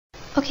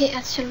אוקיי,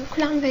 אז שלום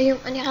לכולם, והיום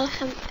אני אראה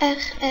לכם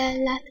איך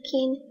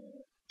להתקין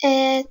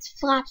את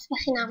פראפס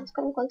בחינם. אז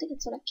קודם כל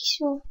תלחצו על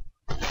הקישור,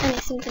 אני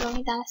אשים את זה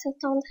במידה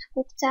לסרטון,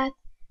 תחכו קצת,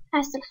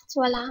 אז תלחצו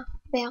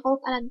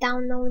בירוק על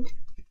הדאונלוד,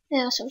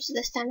 רשום שזה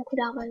 2.49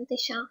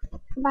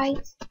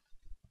 בייט.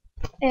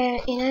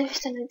 הנה יש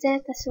לנו את זה,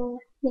 תעשו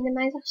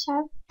מינימייז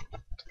עכשיו,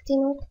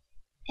 תקטינו,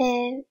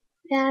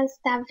 ואז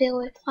תעבירו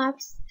את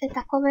פראפס, את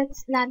הקובץ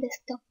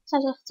לדסקטופ. עכשיו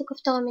תלחצו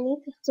כפתור ימני,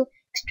 תלחצו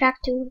extract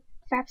to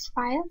Fraps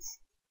files.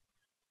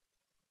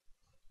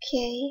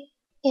 אוקיי,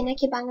 הנה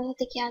קיבלנו את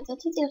התיקייה הזאת,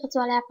 תלחצו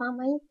עליה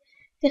פעמיים,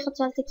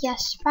 תלחצו על תיקייה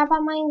שפה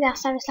פעמיים,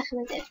 ועכשיו יש לכם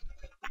את זה.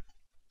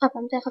 עוד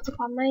פעם תלחצו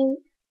פעמיים,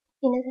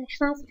 הנה זה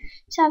נכנס.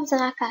 עכשיו זה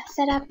רק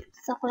הסטאפ,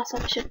 תצטרכו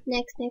לעשות פשוט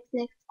next,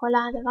 כל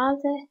הדבר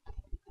הזה.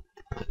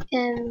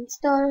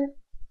 install.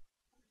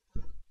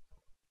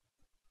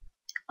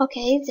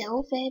 אוקיי, זהו,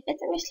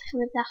 ובעצם יש לכם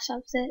את זה עכשיו,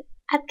 זה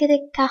עד כדי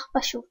כך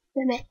פשוט,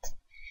 באמת.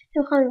 אתם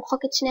יכולים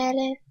למחוק את שני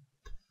אלה,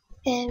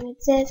 את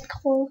זה,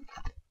 תשכחו.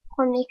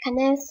 יכולים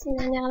להיכנס,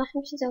 הנה אני אראה לכם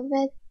שזה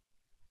עובד.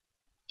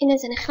 הנה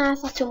זה נכנס,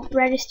 רשום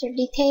register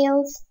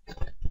details,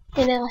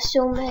 הנה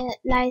רשום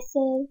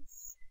license,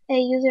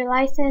 user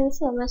license,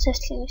 זה אומר שיש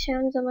לי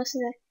רישיון, זה אומר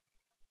שזה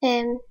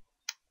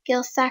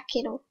גרסא,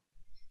 כאילו,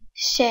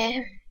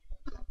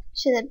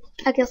 שזה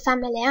הגרסא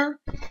מלאה.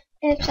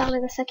 אפשר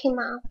להתעסק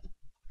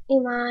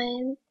עם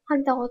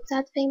ההגדרות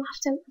קצת, ואם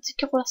אהבתם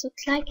תשכחו לעשות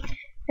לייק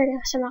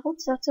ולהרשם לערוץ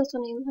ולעשות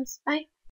סרטונים. אז ביי.